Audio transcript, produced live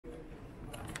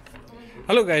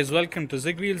Hello guys, welcome to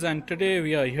ZigWheels, and today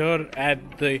we are here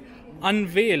at the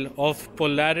unveil of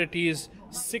Polarity's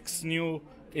 6 new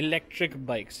electric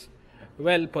bikes.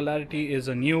 Well, Polarity is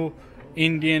a new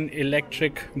Indian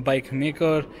electric bike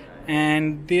maker,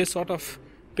 and they're sort of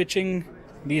pitching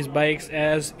these bikes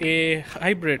as a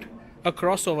hybrid, a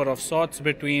crossover of sorts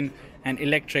between an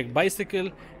electric bicycle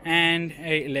and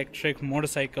an electric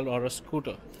motorcycle or a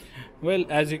scooter. Well,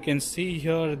 as you can see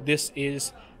here, this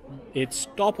is its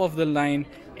top of the line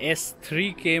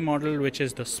S3K model, which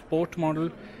is the sport model.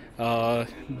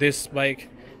 This bike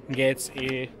gets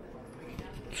a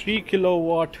 3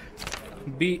 kilowatt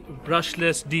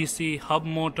brushless DC hub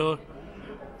motor,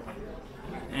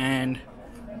 and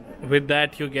with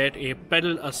that you get a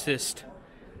pedal assist.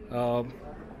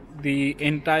 The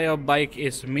entire bike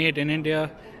is made in India,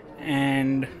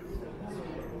 and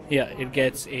yeah, it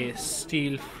gets a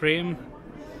steel frame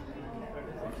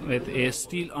with a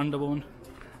steel underbone.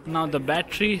 Now the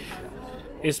battery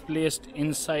is placed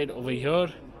inside over here.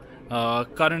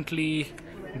 Currently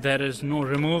there is no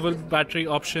removable battery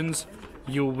options.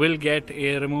 You will get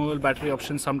a removable battery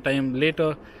option sometime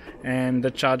later, and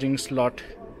the charging slot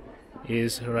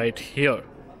is right here.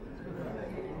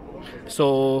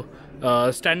 So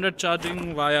standard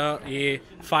charging via a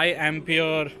 5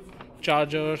 ampere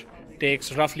charger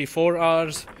takes roughly 4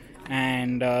 hours,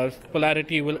 and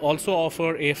Polarity will also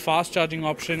offer a fast charging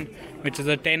option, which is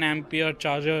a 10 ampere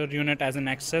charger unit as an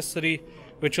accessory,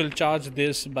 which will charge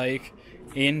this bike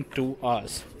in 2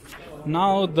 hours.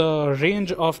 Now the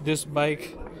range of this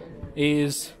bike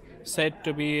is said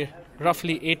to be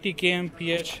roughly 80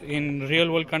 kmph in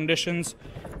real world conditions,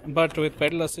 but with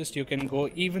pedal assist you can go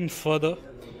even further.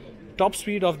 Top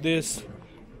speed of this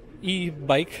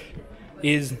e-bike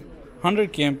is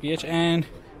 100 kmph, and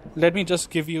let me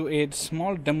just give you a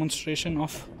small demonstration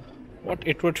of what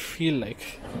it would feel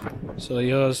like. So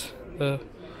here's the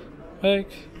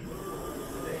bike,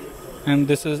 and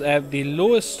this is at the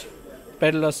lowest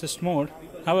pedal assist mode.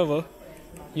 However,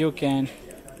 you can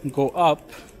go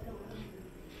up.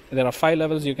 There are 5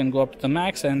 levels. You can go up to the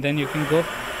max, and then you can go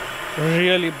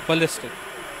really ballistic.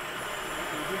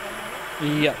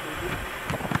 Yeah.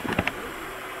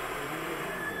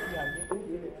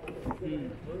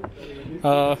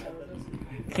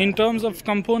 In terms of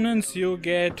components, you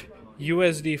get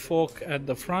USD fork at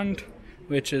the front,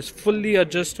 which is fully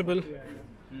adjustable.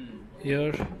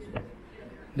 Here,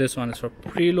 this one is for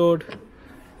preload,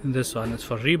 this one is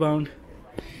for rebound,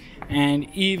 and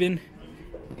even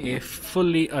a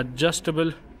fully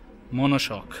adjustable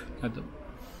monoshock.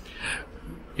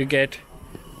 You get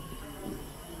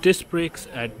disc brakes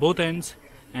at both ends,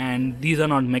 and these are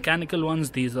not mechanical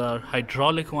ones, these are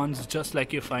hydraulic ones, just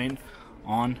like you find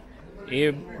on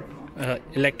a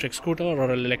electric scooter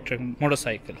or an electric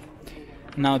motorcycle.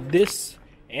 Now this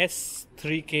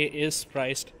S3K is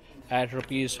priced at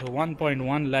rupees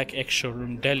 1.1 lakh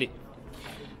ex-showroom Delhi.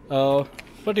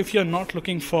 But if you're not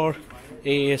looking for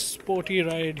a sporty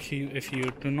ride, if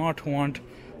you do not want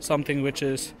something which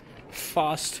is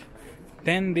fast,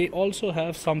 then they also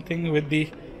have something with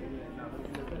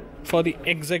for the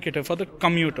executive, for the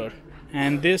commuter,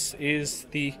 and this is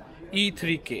the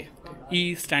E3K,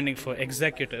 E standing for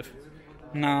executive.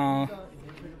 Now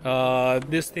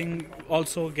this thing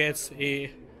also gets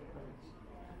a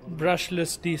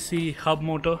brushless DC hub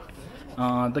motor.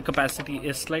 The capacity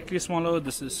is slightly smaller.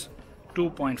 This is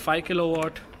 2.5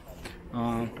 kilowatt.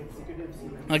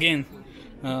 Again,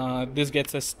 this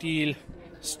gets a steel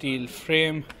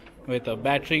frame with a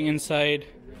battery inside.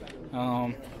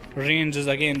 Range is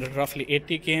again roughly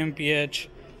 80 kmph.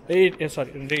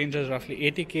 Range is roughly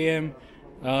 80 km.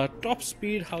 Top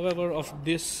speed, however, of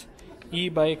this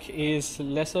e-bike is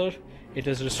lesser. It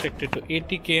is restricted to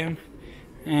 80 km.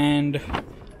 And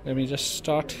let me just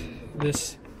start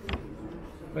this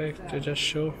bike to just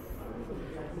show.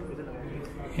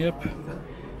 Yep,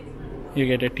 you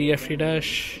get a TFT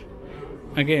dash.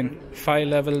 Again, 5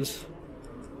 levels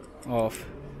of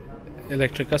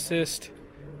electric assist.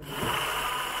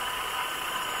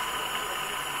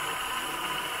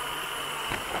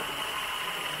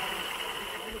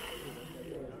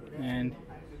 And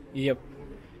yep,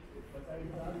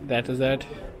 that is that.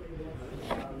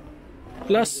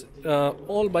 Plus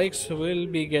all bikes will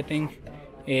be getting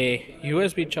a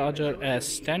USB charger as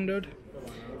standard,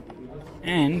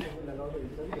 and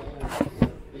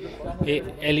a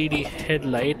LED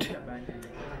headlight.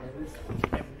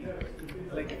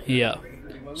 Yeah,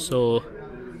 so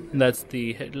that's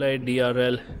the headlight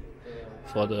DRL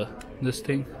for this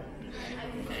thing,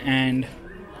 and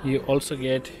you also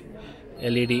get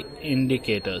LED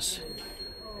indicators.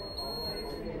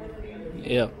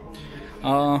 Yeah.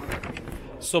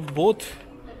 So both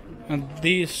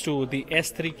these two, the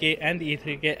S3K and the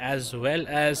E3K, as well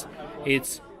as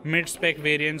its mid-spec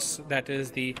variants, that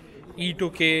is the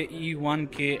E2K,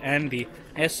 E1K and the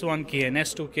S1K and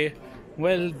S2K,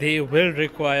 well, they will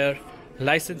require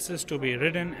licenses to be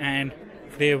ridden and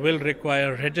they will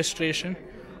require registration.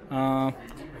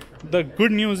 The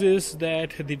good news is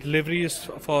that the deliveries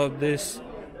for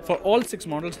all 6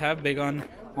 models have begun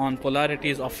on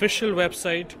Polarity's official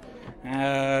website.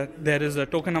 There is a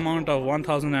token amount of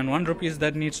 1001 rupees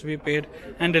that needs to be paid,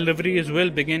 and deliveries will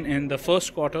begin in the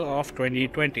first quarter of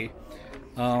 2020.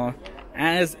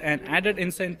 As an added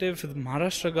incentive, the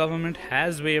Maharashtra government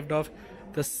has waived off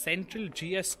the central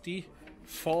GST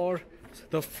for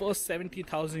the first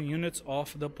 70,000 units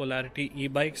of the Polarity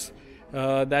e-bikes.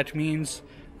 That means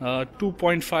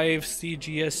 2.5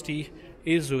 CGST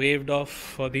is waived off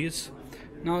for these.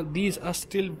 Now these are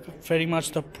still very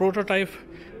much the prototype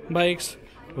bikes.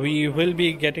 We will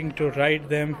be getting to ride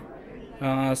them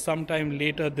sometime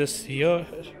later this year,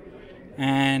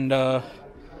 and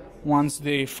once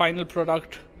the final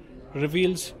product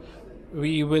reveals,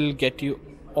 we will get you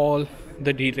all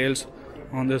the details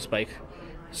on this bike.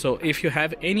 So if you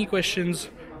have any questions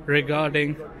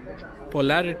regarding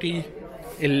Polarity,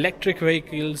 electric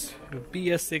vehicles,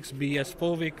 BS6,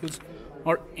 BS4 vehicles,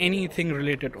 or anything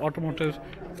related automotive,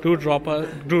 do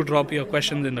drop your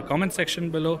questions in the comment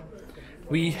section below.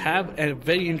 We have a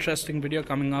very interesting video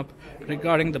coming up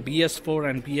regarding the BS4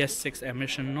 and BS6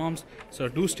 emission norms, so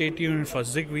do stay tuned for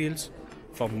ZigWheels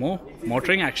for more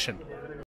motoring action.